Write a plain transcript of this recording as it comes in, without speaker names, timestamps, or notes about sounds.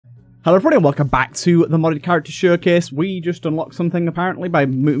Hello everybody and welcome back to the Modded Character Showcase. We just unlocked something apparently by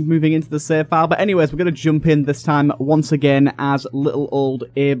moving into the save file. But anyways, we're going to jump in this time once again as little old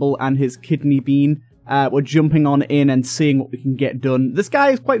ABEL and his kidney bean. We're jumping on in and seeing what we can get done. This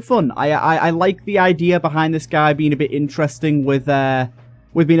guy is quite fun. I like the idea behind this guy being a bit interesting with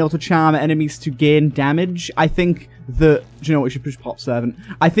being able to charm enemies to gain damage. I think that, do you know what, we should push Pop Servant.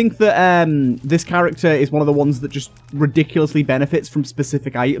 I think that this character is one of the ones that just ridiculously benefits from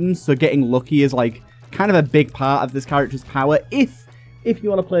specific items, so getting lucky is like kind of a big part of this character's power if you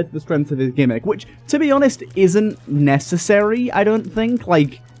want to play to the strength of his gimmick, which, to be honest, isn't necessary, I don't think.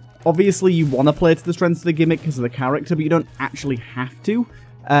 Like, obviously you want to play to the strength of the gimmick because of the character, but you don't actually have to.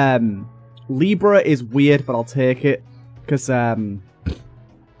 Libra is weird, but I'll take it, because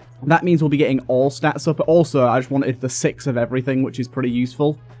that means we'll be getting all stats up. But also, I just wanted the 6 of everything, which is pretty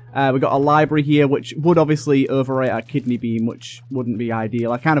useful. We've got a library here, which would obviously overrate our kidney beam, which wouldn't be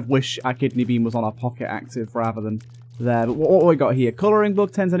ideal. I kind of wish our kidney beam was on our pocket active rather than there. But what we got here? Colouring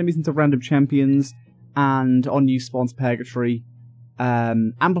book, turns enemies into random champions, and on use spawns purgatory.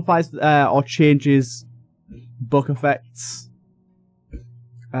 Amplifies or changes book effects.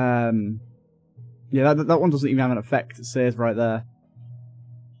 Yeah, that one doesn't even have an effect, it says right there.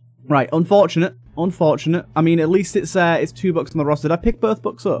 Right, unfortunate. I mean, at least it's $2 on the roster. Did I pick both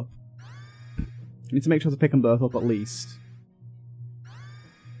books up? I need to make sure to pick them both up at least.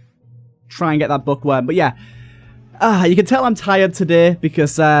 Try and get that bookworm. But yeah, you can tell I'm tired today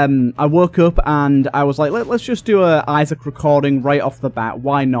because I woke up and I was like, let's just do a Isaac recording right off the bat.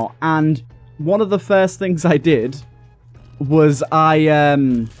 Why not? And one of the first things I did was I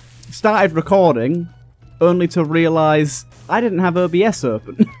started recording only to realise I didn't have OBS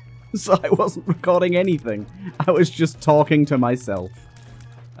open. So I wasn't recording anything. I was just talking to myself.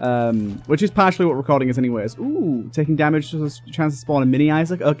 Which is partially what recording is anyways. Ooh, taking damage to a chance to spawn a mini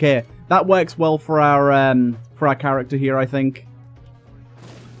Isaac. Okay, that works well for our character here, I think.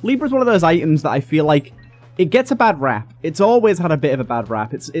 Libra's one of those items that I feel like it gets a bad rap. It's always had a bit of a bad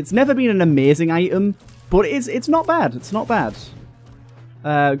rap. It's never been an amazing item, but it's not bad. It's not bad.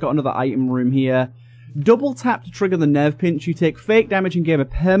 Got another item room here. Double tap to trigger the nerve pinch. You take fake damage and gain a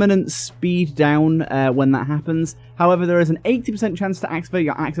permanent speed down when that happens. However, there is an 80% chance to activate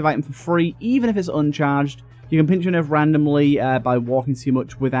your active item for free, even if it's uncharged. You can pinch your nerve randomly by walking too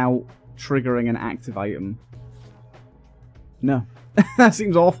much without triggering an active item. No. That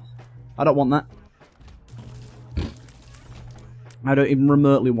seems awful. I don't want that. I don't even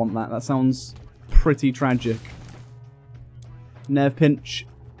remotely want that. That sounds pretty tragic. Nerve pinch.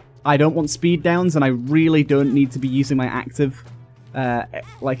 I don't want speed downs, and I really don't need to be using my active,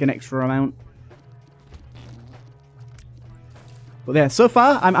 like an extra amount. But yeah, so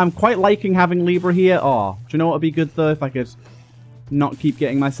far, I'm quite liking having Libra here. Oh, do you know what would be good, though, if I could not keep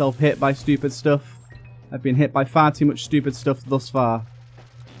getting myself hit by stupid stuff? I've been hit by far too much stupid stuff thus far.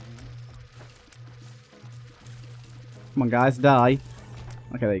 Come on, guys, die.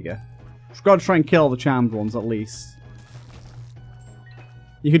 Okay, there you go. Just gotta try and kill the charmed ones, at least.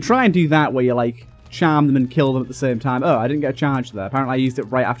 You could try and do that where you, like, charm them and kill them at the same time. Oh, I didn't get a charge there. Apparently I used it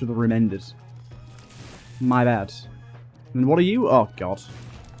right after the room ended. My bad. And what are you? Oh, God.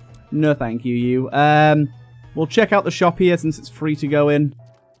 No thank you, you. We'll check out the shop here since it's free to go in.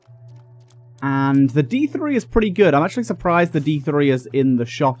 And the D3 is pretty good. I'm actually surprised the D3 is in the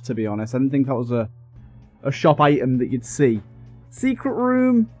shop, to be honest. I didn't think that was a shop item that you'd see. Secret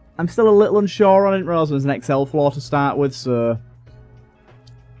room. I'm still a little unsure on it. I didn't realize there was an XL floor to start with, so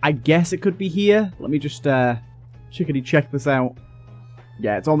I guess it could be here. Let me just chickadee check this out.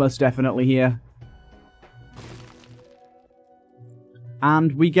 Yeah, it's almost definitely here.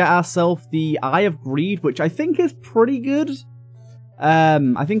 And we get ourselves the Eye of Greed, which I think is pretty good.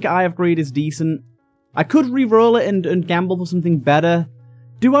 I think Eye of Greed is decent. I could re-roll it and gamble for something better.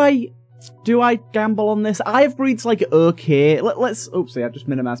 Do I gamble on this? Eye of Greed's like okay. Let's. Oopsie, I just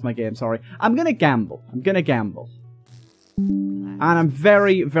minimized my game. Sorry. I'm gonna gamble. And I'm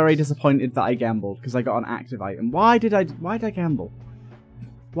very, very disappointed that I gambled, because I got an active item. Why did I gamble?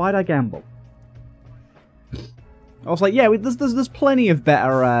 Why'd I gamble? I was like, yeah, there's plenty of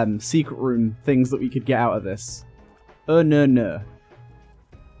better secret room things that we could get out of this. Oh, no.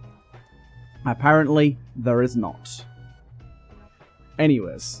 Apparently, there is not.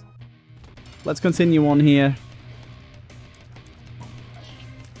 Anyways, let's continue on here.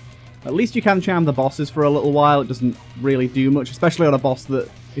 At least you can charm the bosses for a little while. It doesn't really do much, especially on a boss that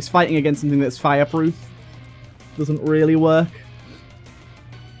is fighting against something that's fireproof. Doesn't really work.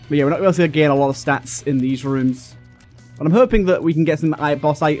 But yeah, we're not going to be able to gain a lot of stats in these rooms. But I'm hoping that we can get some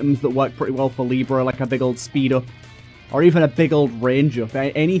boss items that work pretty well for Libra, like a big old speed up Or even a big old range up.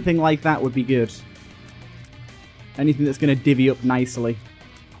 Anything like that would be good. Anything that's going to divvy up nicely.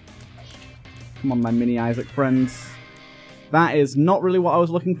 Come on, my mini Isaac friends. That is not really what I was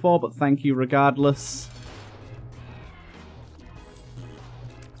looking for, but thank you regardless.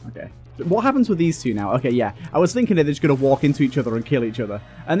 Okay. What happens with these two now? Okay, yeah. I was thinking that they're just going to walk into each other and kill each other.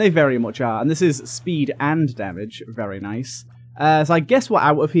 And they very much are. And this is speed and damage. Very nice. So I guess we're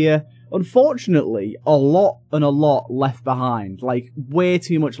out of here. Unfortunately, a lot left behind. Like, way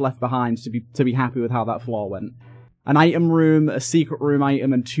too much left behind to be happy with how that floor went. An item room, a secret room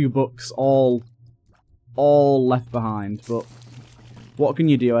item, and 2 books all left behind. But what can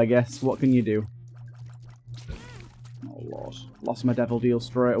you do, I guess? What can you do? Oh, Lord. Lost my devil deal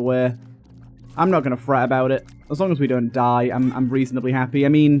straight away. I'm not going to fret about it. As long as we don't die, I'm reasonably happy. I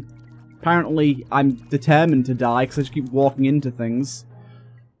mean, apparently I'm determined to die because I just keep walking into things.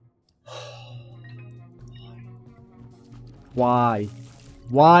 Why?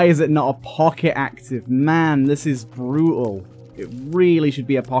 Why is it not a pocket active? Man, this is brutal. It really should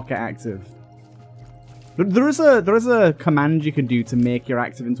be a pocket active. But there is a command you can do to make your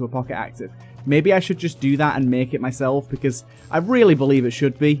active into a pocket active. Maybe I should just do that and make it myself, because I really believe it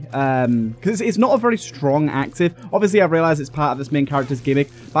should be. Because it's not a very strong active. Obviously, I realize it's part of this main character's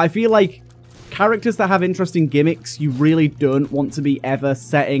gimmick, but I feel like characters that have interesting gimmicks, you really don't want to be ever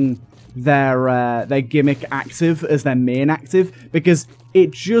setting their gimmick active as their main active, because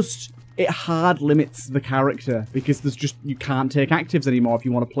it hard limits the character, because you can't take actives anymore if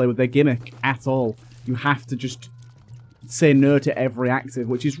you want to play with their gimmick at all. You have to just say no to every active,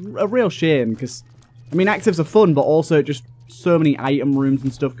 which is a real shame, because, I mean, actives are fun, but also just so many item rooms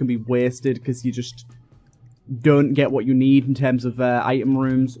and stuff can be wasted because you just don't get what you need in terms of item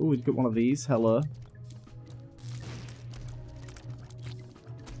rooms. Oh, we've got one of these. Hello.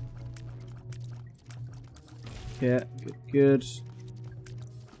 Okay, good.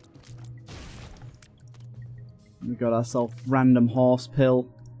 We got ourselves random horse pill.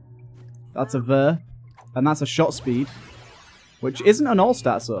 That's a ver. And that's a shot speed. Which isn't an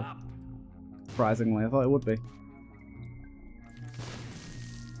all-stat, so. Surprisingly, I thought it would be.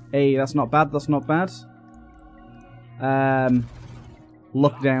 Hey, that's not bad, that's not bad.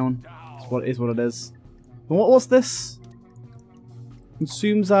 Look down. Is what it is. And what's this?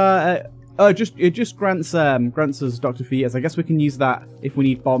 Consumes our... it just grants us Dr. Fetus. I guess we can use that if we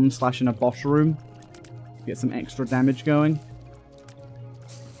need bombs / in a boss room. Get some extra damage going.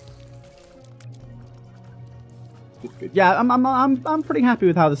 Good. Yeah, I'm pretty happy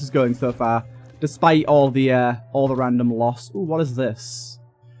with how this is going so far, despite all the random loss. Ooh, what is this?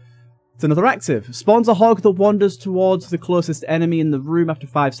 It's another active. Spawns a hog that wanders towards the closest enemy in the room after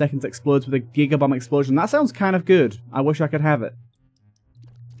 5 seconds. Explodes with a gigabomb explosion. That sounds kind of good. I wish I could have it.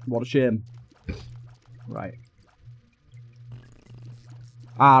 What a shame. Right.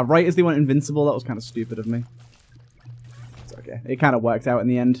 Ah, right as they went invincible. That was kind of stupid of me. It's okay. It kind of worked out in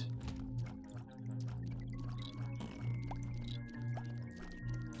the end.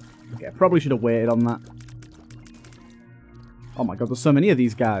 Okay, I probably should have waited on that. Oh my god, there's so many of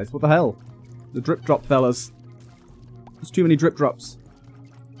these guys. What the hell? The drip drop fellas. There's too many drip drops.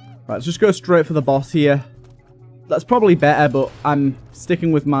 Right, let's just go straight for the boss here. That's probably better, but I'm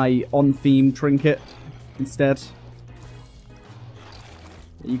sticking with my on-theme trinket instead.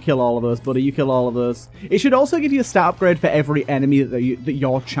 You kill all of those, buddy. You kill all of those. It should also give you a stat upgrade for every enemy that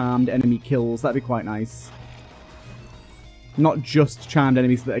your charmed enemy kills. That'd be quite nice. Not just charmed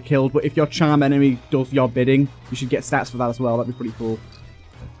enemies that are killed, but if your charmed enemy does your bidding, you should get stats for that as well. That'd be pretty cool.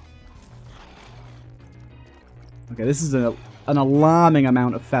 Okay, this is an alarming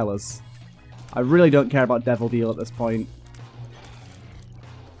amount of fellas. I really don't care about Devil Deal at this point.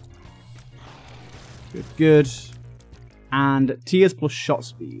 Good, good. And tears plus shot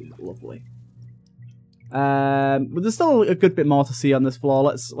speed. Lovely. But there's still a good bit more to see on this floor.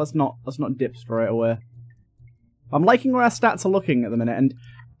 Let's not dip straight away. I'm liking where our stats are looking at the minute, and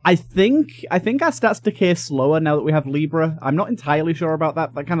I think our stats decay slower now that we have Libra. I'm not entirely sure about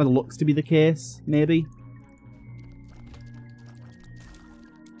that. That kind of looks to be the case, maybe.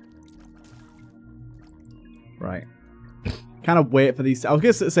 Right. Kind of wait for these. I was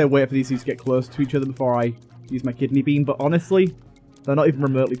going to say wait for these two to get close to each other before I use my kidney bean, but honestly, they're not even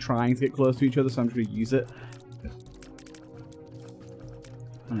remotely trying to get close to each other, so I'm just going to use it.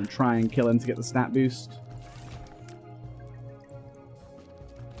 And try and kill him to get the stat boost.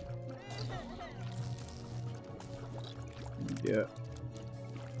 Yeah.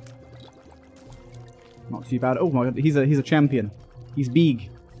 Not too bad. Oh my god, he's a champion. He's big.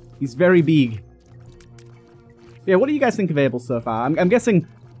 He's very big. Yeah, what do you guys think of ABEL so far? I'm guessing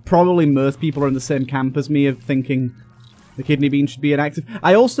probably most people are in the same camp as me of thinking The kidney bean should be inactive.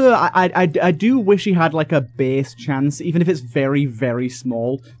 I also, I do wish he had like a base chance, even if it's very, very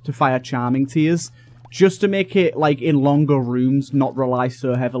small, to fire Charming Tears. Just to make it, like, in longer rooms, not rely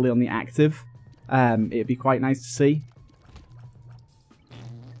so heavily on the active. It'd be quite nice to see.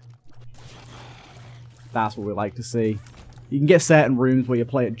 That's what we like to see. You can get certain rooms where you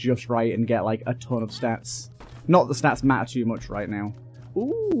play it just right and get, like, a ton of stats. Not that stats matter too much right now.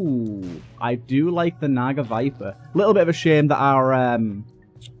 Ooh, I do like the Naga Viper. A little bit of a shame that our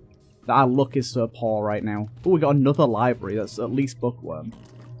luck is so poor right now. Oh, we got another library. That's at least Bookworm.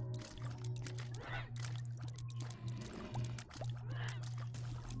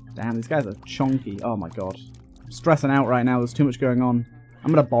 Damn, these guys are chunky. Oh my god. I'm stressing out right now. There's too much going on. I'm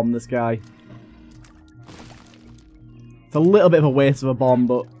gonna bomb this guy. It's a little bit of a waste of a bomb,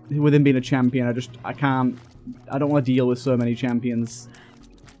 but with him being a champion, I don't want to deal with so many champions.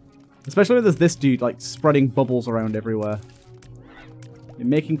 Especially when there's this dude, like, spreading bubbles around everywhere. You're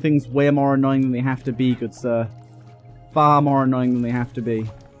making things way more annoying than they have to be, good sir. Far more annoying than they have to be.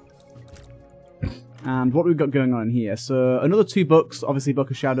 And what we've got going on here. So, another 2 books. Obviously,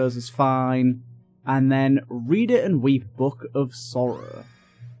 Book of Shadows is fine. And then, Read It and Weep, Book of Sorrow.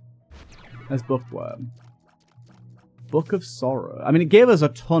 There's Bookworm. Book of Sorrow. I mean, it gave us a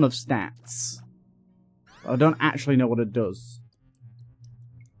ton of stats. I don't actually know what it does.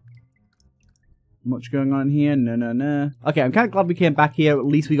 Much going on here? No. Okay, I'm kind of glad we came back here. At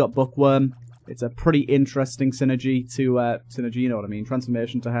least we got Bookworm. It's a pretty interesting synergy to... synergy, you know what I mean.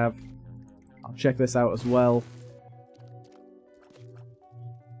 Transformation to have. I'll check this out as well.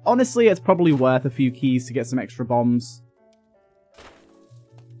 Honestly, it's probably worth a few keys to get some extra bombs.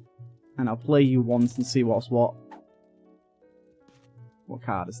 And I'll play you once and see what's what. What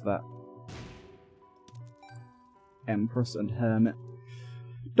card is that? Empress and Hermit.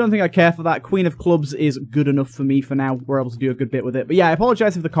 Don't think I care for that. Queen of Clubs is good enough for me for now. We're able to do a good bit with it. But yeah, I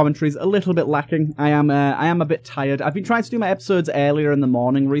apologise if the commentary's a little bit lacking. I am a bit tired. I've been trying to do my episodes earlier in the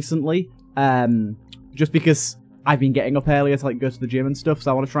morning recently. Just because I've been getting up earlier to like go to the gym and stuff.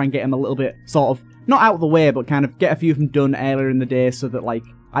 So I want to try and get them a little bit sort of, not out of the way, but kind of get a few of them done earlier in the day so that like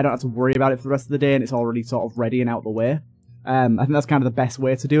I don't have to worry about it for the rest of the day and it's already sort of ready and out of the way. I think that's kind of the best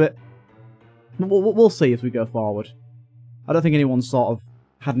way to do it. We'll see as we go forward. I don't think anyone's sort of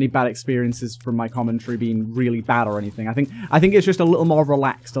had any bad experiences from my commentary being really bad or anything. I think it's just a little more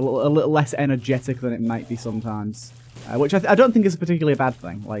relaxed, a little less energetic than it might be sometimes. Which I don't think is particularly a bad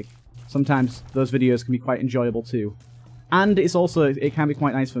thing. Like, sometimes those videos can be quite enjoyable too. And it's also, it can be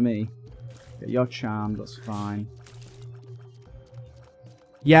quite nice for me. You're charmed, that's fine.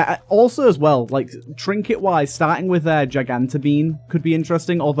 Yeah, also as well, like, trinket-wise, starting with Gigantobean could be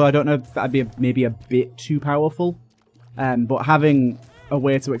interesting, although I don't know if that'd be maybe a bit too powerful. But having a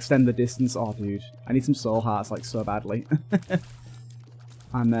way to extend the distance... Oh, dude. I need some soul hearts, like, so badly.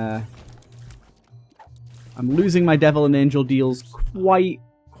 I'm losing my devil and angel deals quite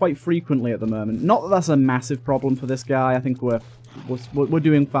frequently at the moment. Not that that's a massive problem for this guy. I think we're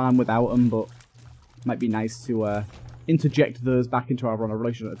doing fine without him, but it might be nice to interject those back into our run. I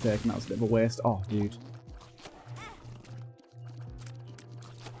really shouldn't have taken that. Was a bit of a waste. Oh, dude.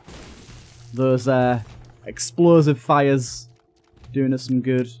 Those explosive fires doing us some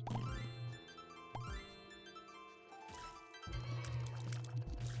good.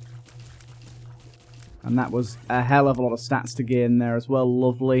 And that was a hell of a lot of stats to gain there as well.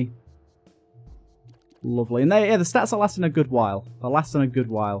 Lovely. Lovely. And yeah, the stats are lasting a good while. They're lasting a good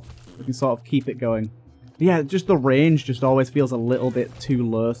while. We can sort of keep it going. But yeah, just the range just always feels a little bit too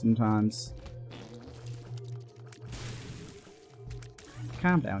low sometimes.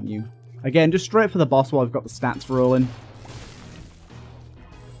 Calm down, you. Again, just straight for the boss while I've got the stats rolling.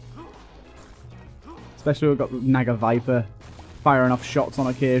 Especially we've got the Naga Viper firing off shots on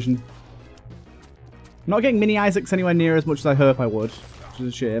occasion. Not getting Mini Isaacs anywhere near as much as I hope I would, which is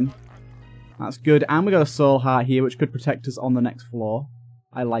a shame. That's good. And we got a soul heart here, which could protect us on the next floor.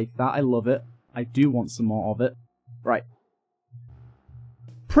 I like that. I love it. I do want some more of it. Right.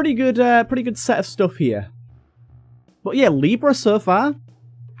 Pretty good set of stuff here. But yeah, Libra so far,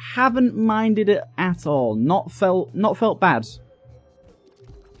 haven't minded it at all. Not felt bad.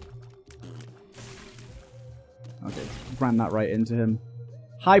 Okay, ran that right into him.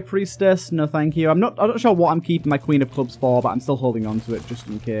 High Priestess, no thank you. I'm not sure what I'm keeping my Queen of Clubs for, but I'm still holding on to it just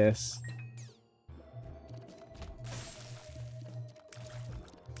in case.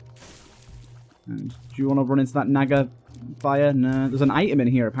 And do you want to run into that Naga fire? No. There's an item in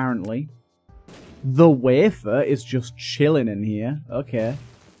here, apparently. The wafer is just chilling in here. Okay.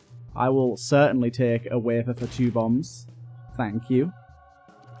 I will certainly take a wafer for 2 bombs. Thank you.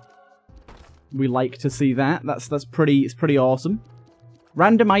 We like to see that. It's pretty awesome.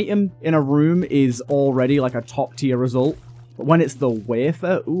 Random item in a room is already like a top tier result. But when it's the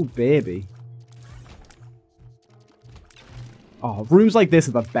wafer, ooh baby. Oh, rooms like this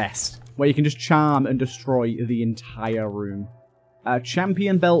are the best. Where you can just charm and destroy the entire room.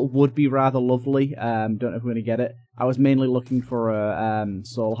 Champion belt would be rather lovely. Don't know if we're going to get it. I was mainly looking for a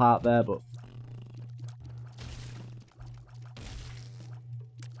soul heart there, but...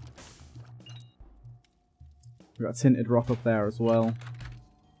 We've got a tinted rock up there as well.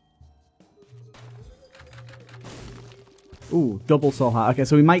 Ooh, double soul heart. Okay,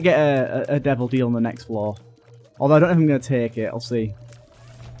 so we might get a devil deal on the next floor. Although I don't know if I'm going to take it. I'll see.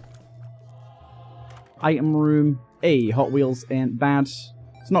 Item room. Hey, Hot Wheels ain't bad.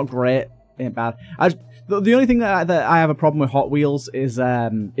 It's not great. Ain't bad. The only thing that I have a problem with Hot Wheels is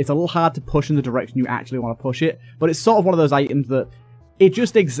it's a little hard to push in the direction you actually want to push it. But it's sort of one of those items that it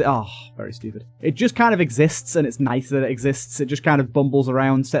just exists. Oh, very stupid. It just kind of exists, and it's nice that it exists. It just kind of bumbles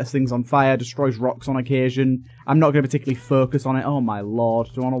around, sets things on fire, destroys rocks on occasion. I'm not going to particularly focus on it. Oh my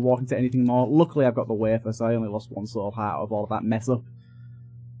lord. Do I want to walk into anything more? Luckily, I've got the wafer, so I only lost one soul heart out of all of that mess up.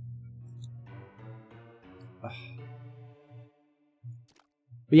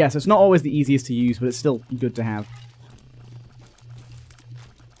 But yeah, so it's not always the easiest to use, but it's still good to have.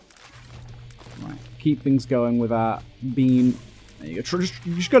 Right, keep things going with our beam. You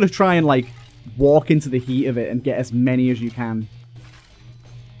just got to try and, like, walk into the heat of it and get as many as you can.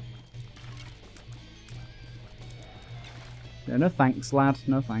 Yeah, no thanks, lad.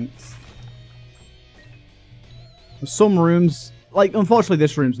 No thanks. Some rooms... Like, unfortunately,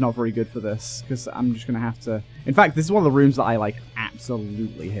 this room's not very good for this, because I'm just going to have to... In fact, this is one of the rooms that I, like,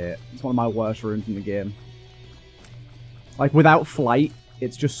 absolutely hate. It's one of my worst rooms in the game. Like, without flight,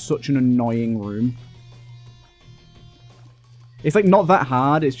 it's just such an annoying room. It's, like, not that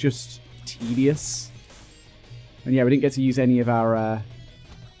hard, it's just tedious. And yeah, we didn't get to use any of our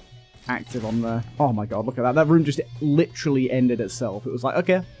active on there. Oh my god, look at that. That room just literally ended itself. It was like,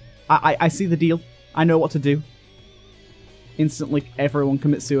 okay, I see the deal. I know what to do. Instantly, everyone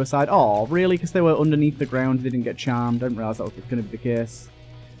commits suicide. Oh, really? Because they were underneath the ground, they didn't get charmed. I didn't realise that was going to be the case.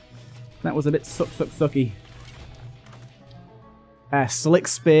 That was a bit sucky. Slick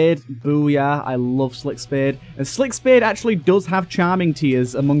Spade. Booyah. I love Slick Spade. And Slick Spade actually does have charming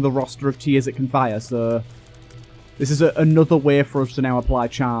tiers among the roster of tiers it can fire, so... This is another way for us to now apply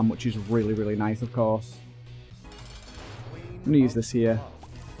charm, which is really, really nice, of course. I'm going to use this here.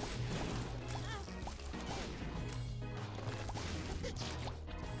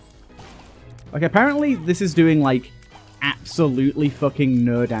 Okay, apparently this is doing, like, absolutely fucking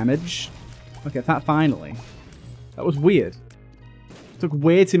no damage. Okay, that finally. That was weird. Took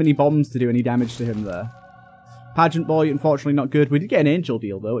way too many bombs to do any damage to him there. Pageant Boy, unfortunately not good. We did get an angel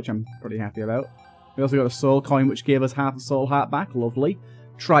deal, though, which I'm pretty happy about. We also got a soul coin, which gave us half a soul heart back. Lovely.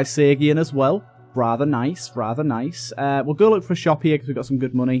 Trisagion as well. Rather nice, rather nice. We'll go look for a shop here, because we've got some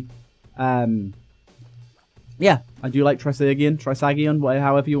good money. Yeah, I do like Trisagion,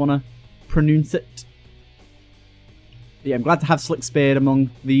 however you want to pronounce it. Yeah, I'm glad to have Slick Spade among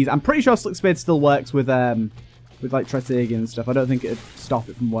these. I'm pretty sure Slick Spade still works with like Trisagion and stuff. I don't think it'd stop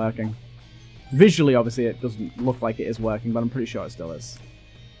it from working. Visually, obviously, it doesn't look like it is working, but I'm pretty sure it still is.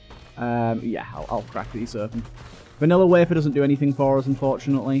 Yeah, I'll crack these open. Vanilla Wafer doesn't do anything for us,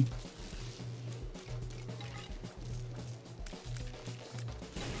 unfortunately.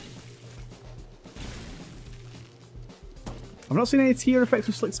 I've not seen any tier effects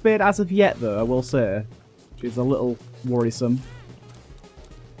with Slick Spade as of yet, though, I will say. Which is a little worrisome.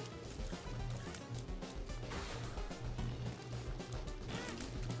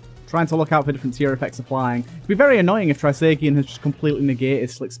 Trying to look out for different tier effects applying. It'd be very annoying if Trisagion has just completely negated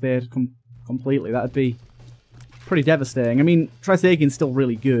Slick Spade completely. That'd be pretty devastating. I mean, Trisagion's still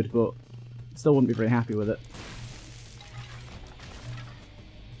really good, but still wouldn't be very happy with it.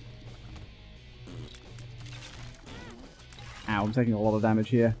 Ow, I'm taking a lot of damage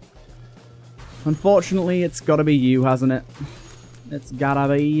here. Unfortunately, it's gotta be you, hasn't it? It's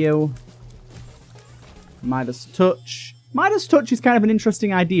gotta be you. Midas Touch. Midas Touch is kind of an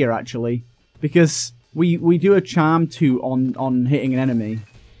interesting idea, actually. Because we do a charm 2 on hitting an enemy.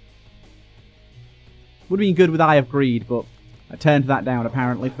 Would have been good with Eye of Greed, but I turned that down,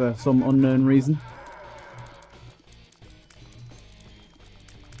 apparently, for some unknown reason.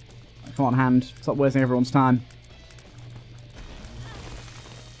 Come on, hand. Stop wasting everyone's time.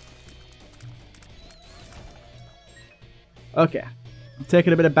 Okay, I'm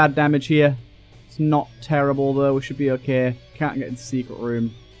taking a bit of bad damage here. It's not terrible though, we should be okay. Can't get into the secret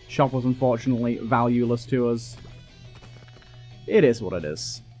room. Shop was unfortunately valueless to us. It is what it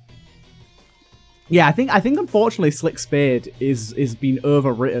is. Yeah, I think unfortunately Slick Spade is being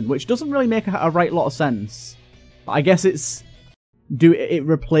overwritten, which doesn't really make a right lot of sense. But I guess it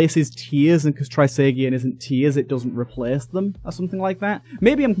replaces tiers, and because Trisagion isn't tiers, it doesn't replace them, or something like that.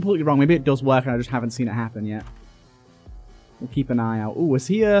 Maybe I'm completely wrong. Maybe it does work, and I just haven't seen it happen yet. We'll keep an eye out. Ooh, is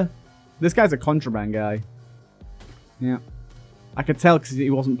he this guy's a contraband guy. Yeah. I could tell because he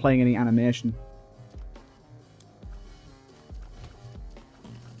wasn't playing any animation.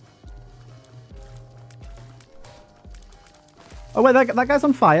 Oh wait, that guy's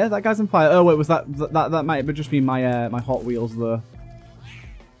on fire. That guy's on fire. Oh wait, was that might have just been my my Hot Wheels though.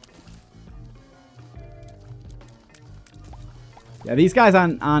 Yeah, these guys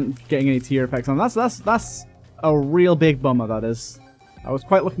aren't getting any tier effects on. That's a real big bummer, that is. I was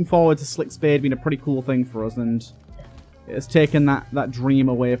quite looking forward to Slick Spade being a pretty cool thing for us, and it has taken that dream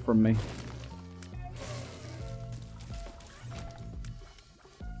away from me.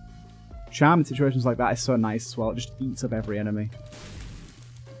 Charm in situations like that is so nice as well. It just eats up every enemy.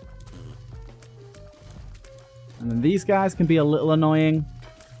 And then these guys can be a little annoying.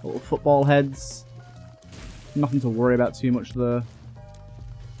 Little football heads. Nothing to worry about too much though.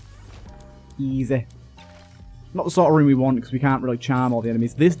 Easy. Not the sort of room we want because we can't really charm all the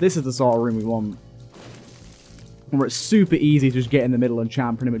enemies. This is the sort of room we want. Where it's super easy to just get in the middle and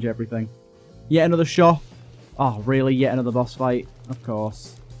charm pretty much everything. Yet another shop. Oh, really? Yet another boss fight? Of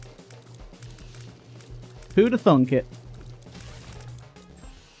course. Who'd have thunk it?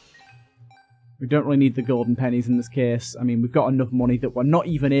 We don't really need the golden pennies in this case. I mean, we've got enough money that we're not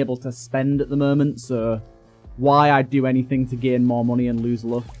even able to spend at the moment, so why I'd do anything to gain more money and lose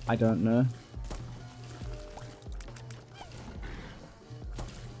luck, I don't know.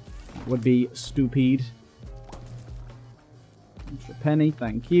 Would be stupid. Extra penny,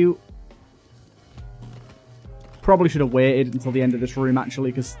 thank you. Probably should have waited until the end of this room,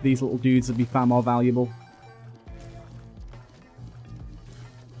 actually, because these little dudes would be far more valuable.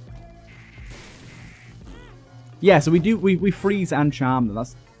 Yeah, so we freeze and charm them.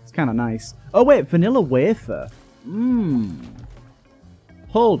 That's kind of nice. Oh wait, vanilla wafer.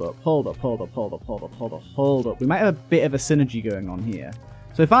 Hold up. We might have a bit of a synergy going on here.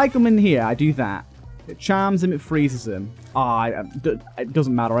 So if I come in here, I do that. It charms him, it freezes him. It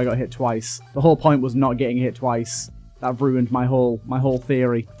doesn't matter. I got hit twice. The whole point was not getting hit twice. That ruined my whole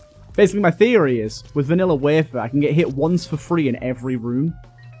theory. Basically, my theory is with vanilla wafer, I can get hit once for free in every room,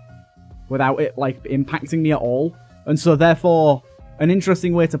 without it, like, impacting me at all. And so, therefore, an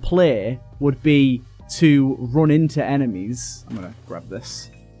interesting way to play would be to run into enemies. I'm gonna grab this.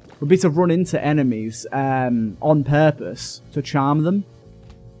 Would be to run into enemies on purpose to charm them.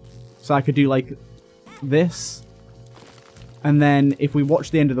 So I could do, like, this. And then, if we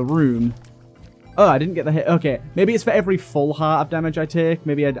watch the end of the room... Oh, I didn't get the hit. Okay, maybe it's for every full heart of damage I take.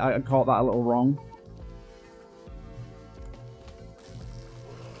 Maybe I caught that a little wrong.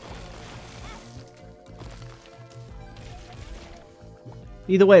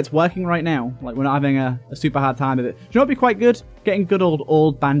 Either way, it's working right now. Like, we're not having a super hard time of it. Do you know what would be quite good? Getting good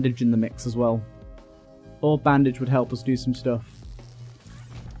old bandage in the mix as well. Old bandage would help us do some stuff.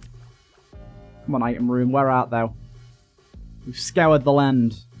 Come on, item room. Where art thou? We've scoured the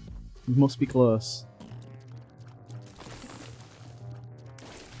land. We must be close.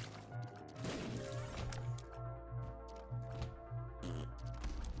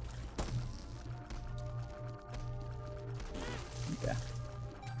 Okay.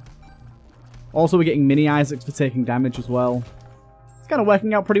 Also, we're getting mini Isaacs for taking damage as well. It's kind of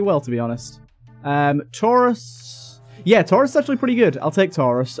working out pretty well, to be honest. Taurus... Yeah, Taurus is actually pretty good. I'll take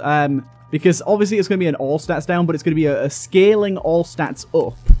Taurus. Because obviously it's going to be an all stats down, but it's going to be a scaling all stats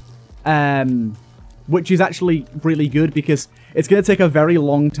up. Which is actually really good because it's going to take a very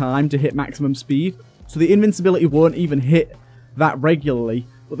long time to hit maximum speed. So the invincibility won't even hit that regularly.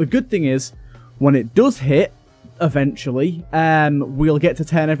 But the good thing is, when it does hit, eventually, we'll get to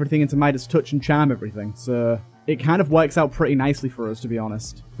turn everything into Midas Touch and charm everything. So it kind of works out pretty nicely for us, to be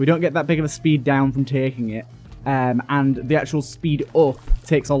honest. We don't get that big of a speed down from taking it. And the actual speed up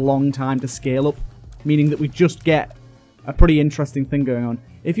takes a long time to scale up, meaning that we just get a pretty interesting thing going on.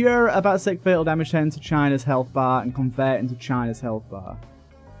 If you're about to take fatal damage, turn to China's health bar and convert into China's health bar.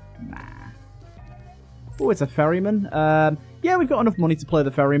 Nah. Oh, it's a ferryman. Yeah, we've got enough money to play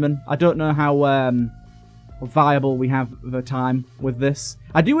the ferryman. I don't know how viable we have the time with this.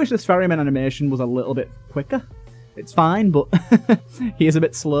 I do wish this ferryman animation was a little bit quicker. It's fine, but he is a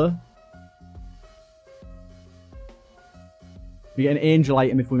bit slow. We get an angel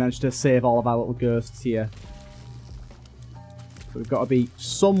item if we manage to save all of our little ghosts here. So we've got to be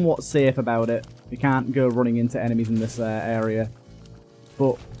somewhat safe about it. We can't go running into enemies in this area.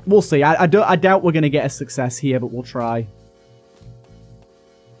 But We'll see. I doubt we're going to get a success here, but we'll try.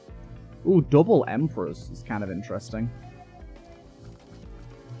 Ooh, double Emperors is kind of interesting.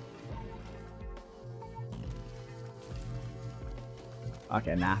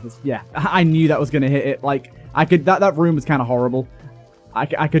 Okay, nah. Yeah, I knew that was going to hit it. Like, I could... That room was kind of horrible.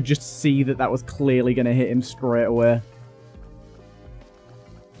 I could just see that was clearly going to hit him straight away.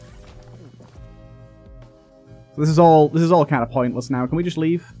 So this is all kind of pointless now. Can we just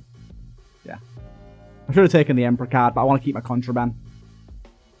leave? Yeah. I should have taken the Emperor card, but I want to keep my contraband.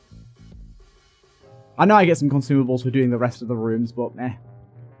 I know I get some consumables for doing the rest of the rooms, but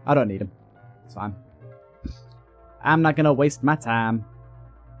I don't need them. It's fine. I'm not going to waste my time.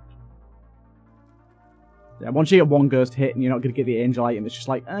 Yeah, once you get one ghost hit and you're not going to get the angel item, it's just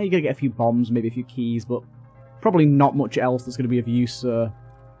like, you're going to get a few bombs, maybe a few keys, but probably not much else that's going to be of use, so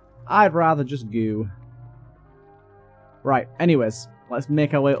I'd rather just go. Right, anyways, let's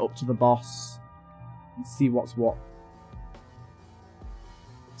make our way up to the boss and see what's what.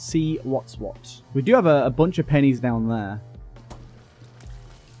 See what's what. We do have a bunch of pennies down there.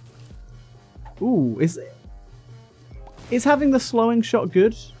 Ooh, is having the slowing shot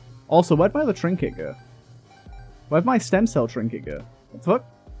good? Also, where'd my other trinket go? Where'd my stem cell trinket go? What the fuck?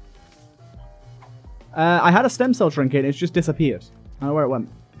 I had a stem cell trinket and it's just disappeared. I don't know where it went.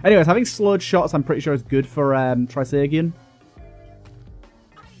 Anyways, having slowed shots I'm pretty sure is good for Trisagion.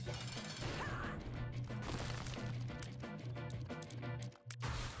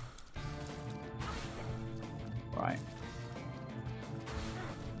 Right.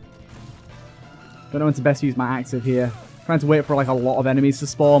 Don't know when to best use my active here. Trying to wait for like a lot of enemies to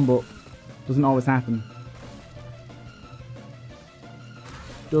spawn, but doesn't always happen.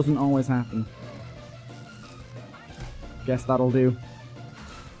 Doesn't always happen. Guess that'll do.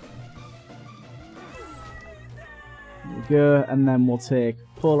 There we go, and then we'll take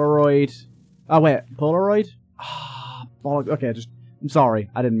Polaroid. Oh wait, Polaroid? Ah, bollocks. Okay, I'm sorry,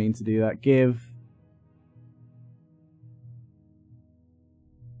 I didn't mean to do that. Give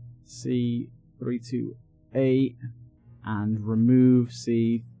C328 and remove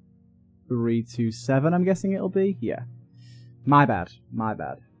C327, I'm guessing it'll be? Yeah. My bad. My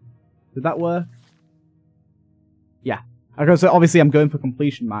bad. Did that work? Yeah. Okay, so obviously I'm going for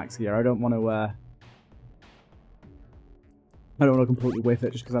completion marks here. I don't want to completely whiff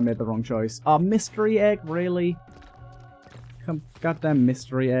it just because I made the wrong choice. Oh, mystery egg? Really? Come, goddamn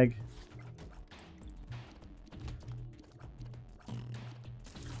mystery egg.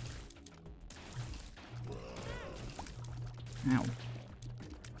 Ow.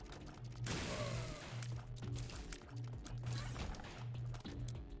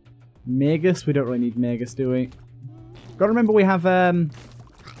 Magus? We don't really need Magus, do we? Gotta remember we have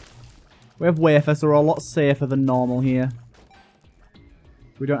wafers, so we're a lot safer than normal here.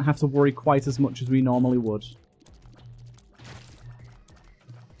 We don't have to worry quite as much as we normally would.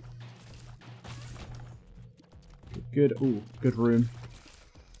 Good, ooh, good room.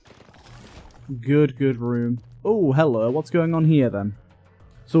 Good room. Oh, hello, what's going on here then?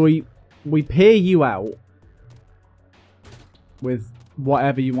 So we pay you out with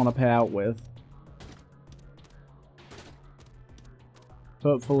whatever you want to pay out with.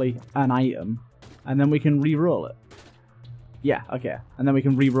 Hopefully an item. And then we can re-roll it. Yeah, okay. And then we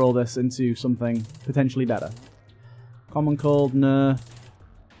can re-roll this into something potentially better. Common cold, no.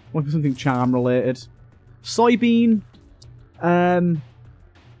 What if something charm related? Soybean. 5%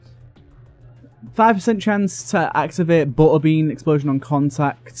 chance to activate Butterbean explosion on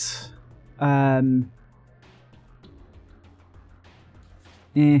contact.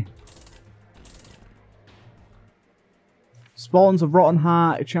 Spawns of Rotten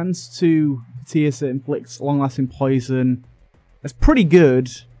Heart, a chance to Tears inflicts long-lasting poison. That's pretty good.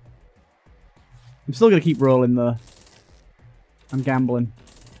 I'm still gonna keep rolling though. I'm gambling.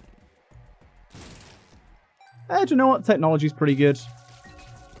 Do you know what? Technology's pretty good.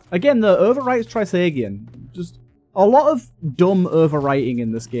 Again, the overwrites Trisagion. Just a lot of dumb overwriting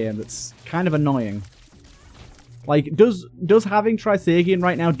in this game that's kind of annoying. Like, does having Trisagion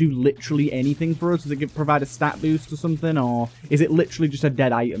right now do literally anything for us? Does it provide a stat boost or something? Or is it literally just a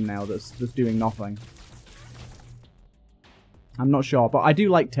dead item now that's doing nothing? I'm not sure, but I do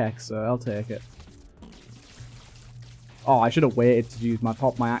like tech, so I'll take it. Oh, I should have waited to use my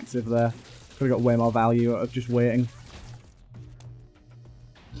active there. Could have got way more value out of just waiting.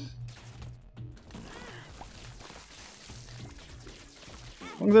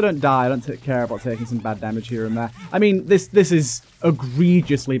 As long as I don't die, I don't care about taking some bad damage here and there. I mean, this is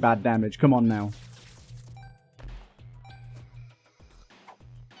egregiously bad damage. Come on now.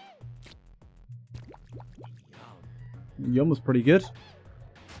 Yum was pretty good.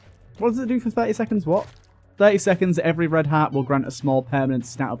 What does it do for 30 seconds? What? 30 seconds, every red heart will grant a small permanent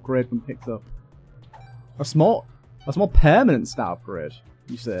stat upgrade when picked up. A small permanent stat upgrade,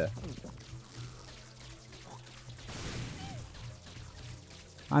 you say?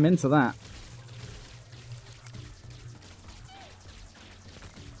 I'm into that.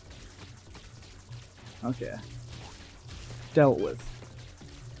 Okay. Dealt with.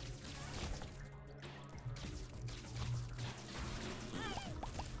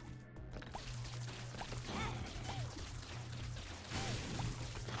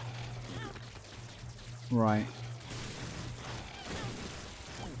 Right.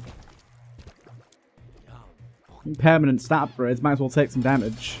 Permanent stat upgrades, might as well take some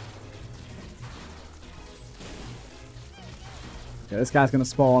damage. Okay, this guy's going to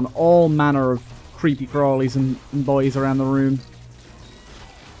spawn all manner of creepy crawlies and boys around the room.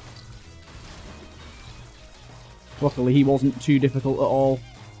 Luckily, he wasn't too difficult at all.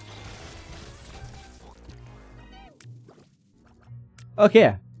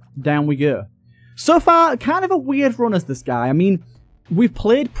 Okay, down we go. So far, kind of a weird run as this guy. I mean, we've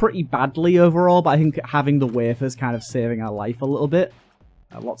played pretty badly overall, but I think having the wafers kind of saving our life a little bit.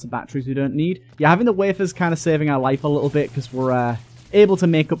 Lots of batteries we don't need. Yeah, having the wafers kind of saving our life a little bit because we're able to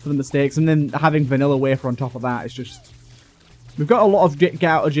make up for the mistakes. And then having vanilla wafer on top of that is just... We've got a lot of get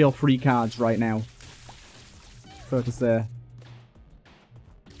out of jail free cards right now. Fair to say.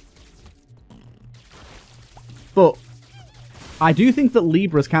 But I do think that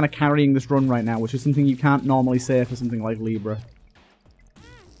Libra's kind of carrying this run right now, which is something you can't normally say for something like Libra.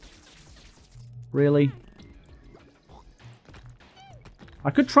 Really? I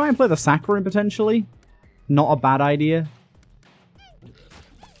could try and play the Saccharine potentially. Not a bad idea.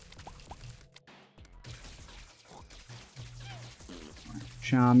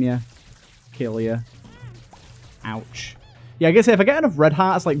 Charm ya. Kill ya. Ouch. Yeah, I guess if I get enough red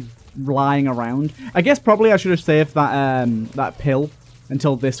hearts like lying around, I guess probably I should have saved that that pill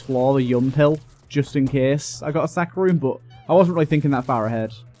until this floor, the Yum pill, just in case I got a Saccharine, but I wasn't really thinking that far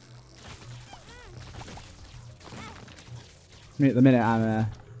ahead. I mean, at the minute I'm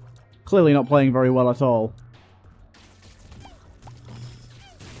clearly not playing very well at all.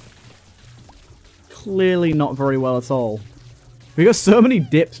 Clearly not very well at all. We got so many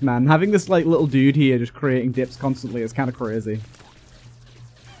dips, man. Having this like little dude here just creating dips constantly is kind of crazy.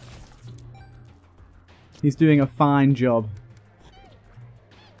 He's doing a fine job.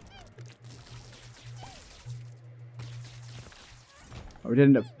 Oh, we did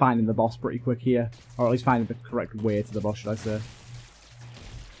end up finding the boss pretty quick here. Or at least finding the correct way to the boss, should I say.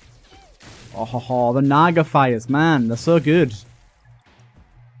 Oh, ho, ho, the Naga fires, man. They're so good.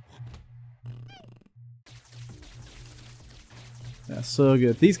 They're so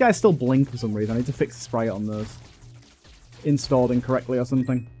good. These guys still blink for some reason. I need to fix the sprite on those. Installed incorrectly or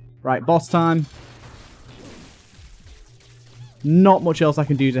something. Right, boss time. Not much else I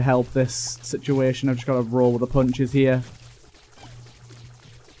can do to help this situation. I've just got to roll with the punches here.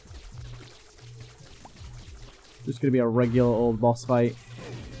 Just going to be a regular old boss fight.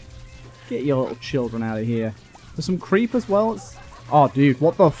 Get your little children out of here. There's some creep as well. Oh, dude,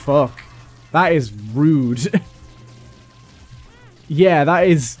 what the fuck? That is rude. Yeah, that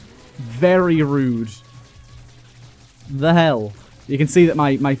is very rude. The hell? You can see that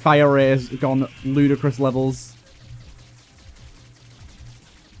my fire ray has gone ludicrous levels.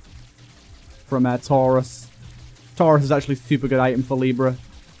 From Taurus. Taurus is actually a super good item for Libra.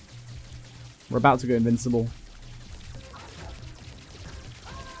 We're about to go invincible.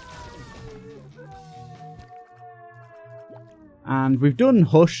 And we've done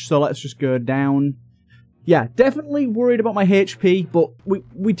Hush, so let's just go down. Yeah, definitely worried about my HP, but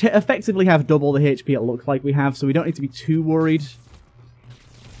we effectively have double the HP it looks like we have, so we don't need to be too worried.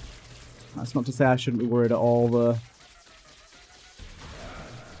 That's not to say I shouldn't be worried at all, though.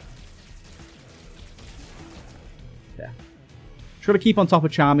 Yeah. Just gotta keep on top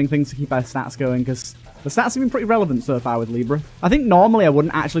of charming things to keep our stats going, because the stats have been pretty relevant so far with Libra. I think normally I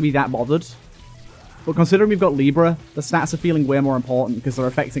wouldn't actually be that bothered. But considering we've got Libra, the stats are feeling way more important because they're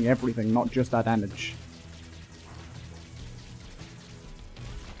affecting everything, not just our damage.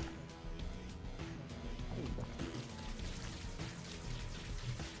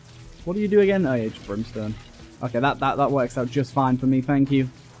 What do you do again? Oh yeah, just Brimstone. Okay, that works out just fine for me, thank you.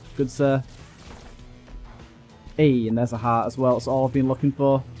 Good sir. Hey, and there's a heart as well, that's all I've been looking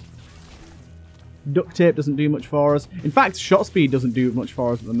for. Duct tape doesn't do much for us. In fact, shot speed doesn't do much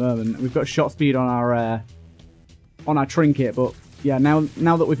for us at the moment. We've got shot speed on our trinket, but yeah, now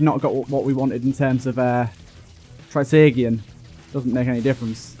that we've not got what we wanted in terms of Trisagion, doesn't make any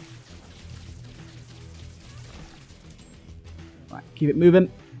difference. Right, keep it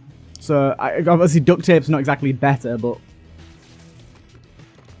moving. So, obviously duct tape's not exactly better, but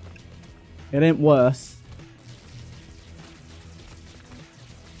it ain't worse.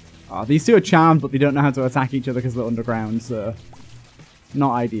 Oh, these two are charmed, but they don't know how to attack each other because they're underground, so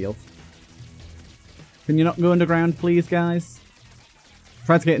not ideal. Can you not go underground, please, guys?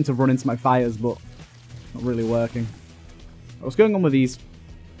 Tried to get him to run into my fires, but not really working. What's going on with these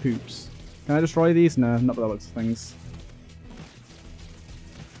poops? Can I destroy these? No, not by the looks of things.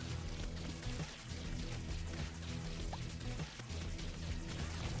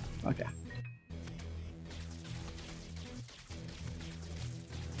 Okay.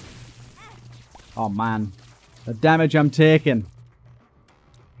 Oh man, the damage I'm taking.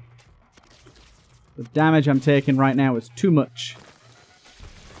 The damage I'm taking right now is too much.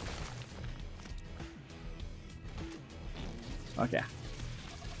 Okay.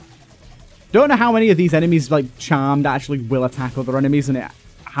 Don't know how many of these enemies, like, charmed actually will attack other enemies and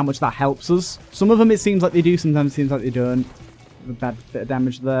how much that helps us. Some of them it seems like they do, sometimes it seems like they don't. A bad bit of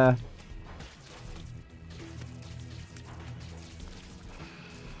damage there.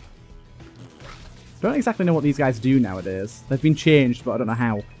 Don't exactly know what these guys do nowadays. They've been changed, but I don't know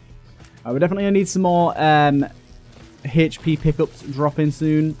how. We definitely need some more HP pickups dropping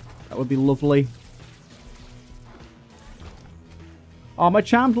soon. That would be lovely. Oh, my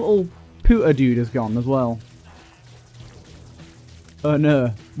charmed little pooter dude is gone as well. Oh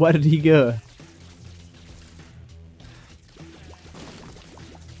no, where did he go?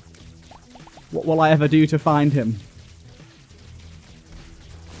 What will I ever do to find him?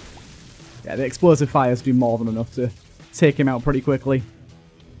 Yeah, the explosive fires do more than enough to take him out pretty quickly.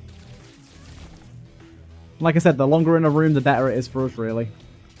 Like I said, the longer in a room, the better it is for us, really.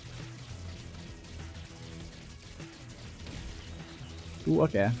 Ooh,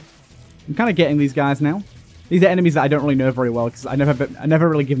 okay. I'm kind of getting these guys now. These are enemies that I don't really know very well, because I never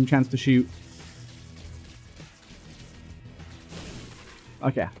really give them a chance to shoot.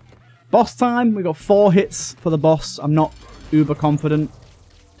 Okay. Boss time. We got 4 hits for the boss. I'm not uber confident.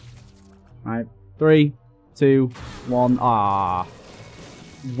 Alright. 3, 2, 1. Ah.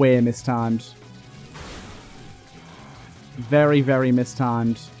 Way mistimed. Very, very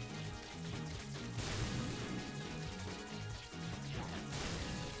mistimed.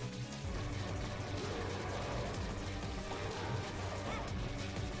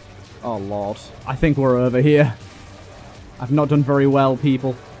 Oh lord. I think we're over here. I've not done very well,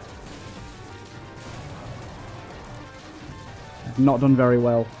 people. I've not done very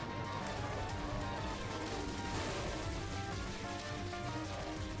well.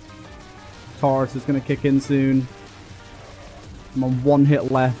 Taurus is going to kick in soon. I'm on 1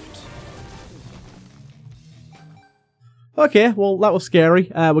 hit left. Okay, well, that was scary.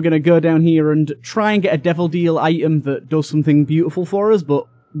 We're going to go down here and try and get a Devil Deal item that does something beautiful for us, but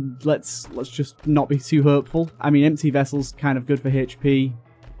let's just not be too hopeful. I mean, Empty Vessel's kind of good for HP.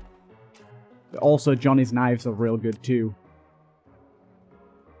 But also, Johnny's knives are real good too.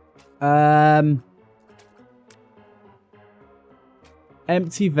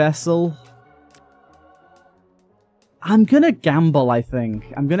 Empty Vessel. I'm gonna gamble, I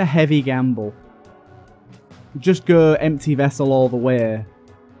think. I'm gonna heavy gamble. Just go Empty Vessel all the way.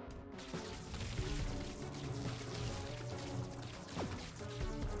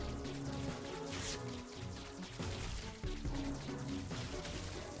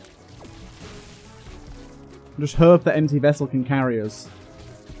 Just hope that Empty Vessel can carry us.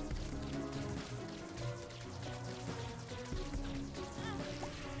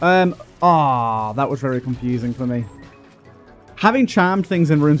 That was very confusing for me. Having charmed things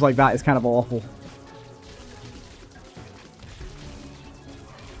in rooms like that is kind of awful.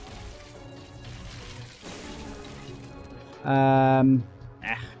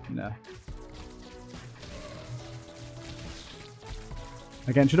 No.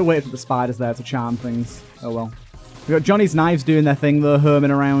 Again, should have waited for the spiders there to charm things. Oh well. We got Johnny's knives doing their thing though,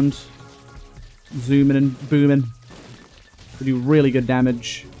 herming around. Zooming and booming. They do really good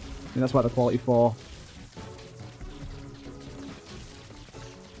damage. I think that's what they're quality for.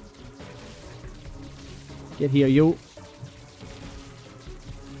 Get here, you.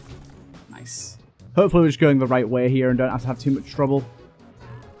 Nice. Hopefully we're just going the right way here and don't have to have too much trouble.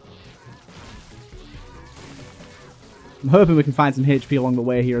 I'm hoping we can find some HP along the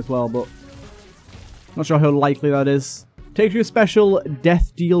way here as well, but not sure how likely that is. Takes you a special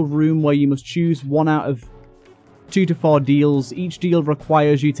death deal room where you must choose 1 out of 2 to 4 deals. Each deal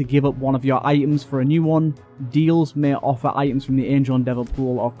requires you to give up 1 of your items for a new one. Deals may offer items from the Angel and Devil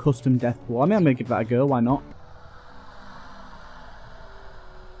pool or custom death pool. I mean, I'm going to give that a go, why not?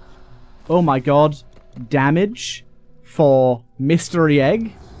 Oh my god. Damage for Mystery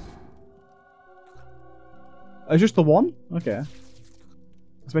Egg. Just the one? Okay. I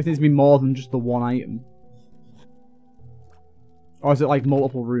expected it to be more than just the one item. Or is it like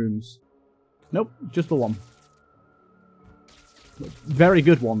multiple rooms? Nope, just the one. Very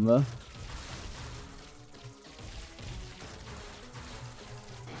good one, though.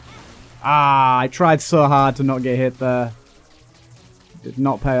 Ah, I tried so hard to not get hit there. Did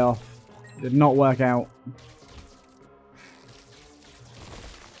not pay off. Did not work out.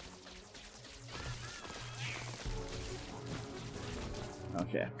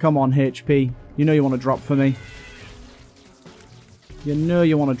 Okay, come on, HP. You know you want to drop for me. You know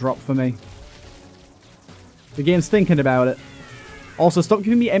you want to drop for me. The game's thinking about it. Also, stop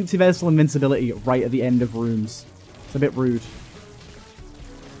giving me empty vessel invincibility right at the end of rooms. It's a bit rude.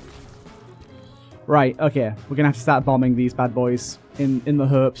 Right, okay. We're going to have to start bombing these bad boys in the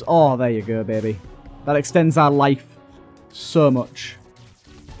herps. Oh, there you go, baby. That extends our life so much.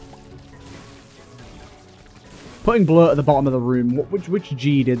 Putting bloat at the bottom of the room. Which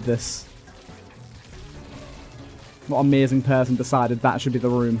G did this? What amazing person decided that should be the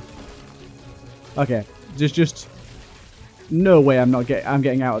room? Okay, just no way I'm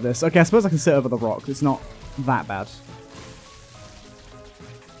getting out of this. Okay, I suppose I can sit over the rock. It's not that bad.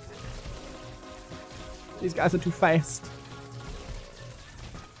 These guys are too fast.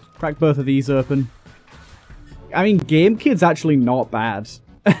 Crack both of these open. I mean, Game Kid's actually not bad.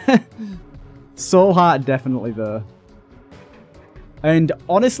 Soul Heart definitely though. And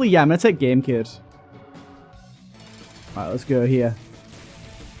honestly, yeah, I'm gonna take Game Kid. Alright, let's go here.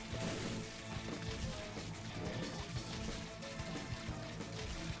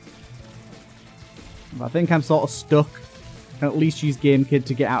 I think I'm sort of stuck. I can at least use Game Kid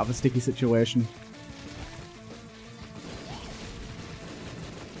to get out of a sticky situation.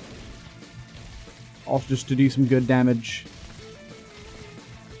 Also just to do some good damage.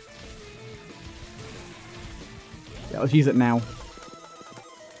 Yeah, let's use it now.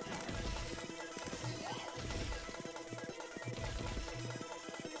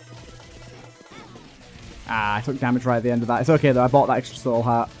 Ah, I took damage right at the end of that. It's okay though, I bought that extra soul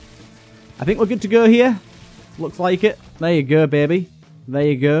heart. I think we're good to go here. Looks like it. There you go, baby. There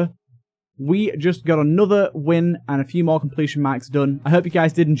you go. We just got another win and a few more completion marks done. I hope you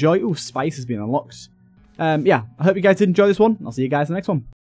guys did enjoy. Ooh, Spice has been unlocked. Yeah, I hope you guys did enjoy this one. I'll see you guys in the next one.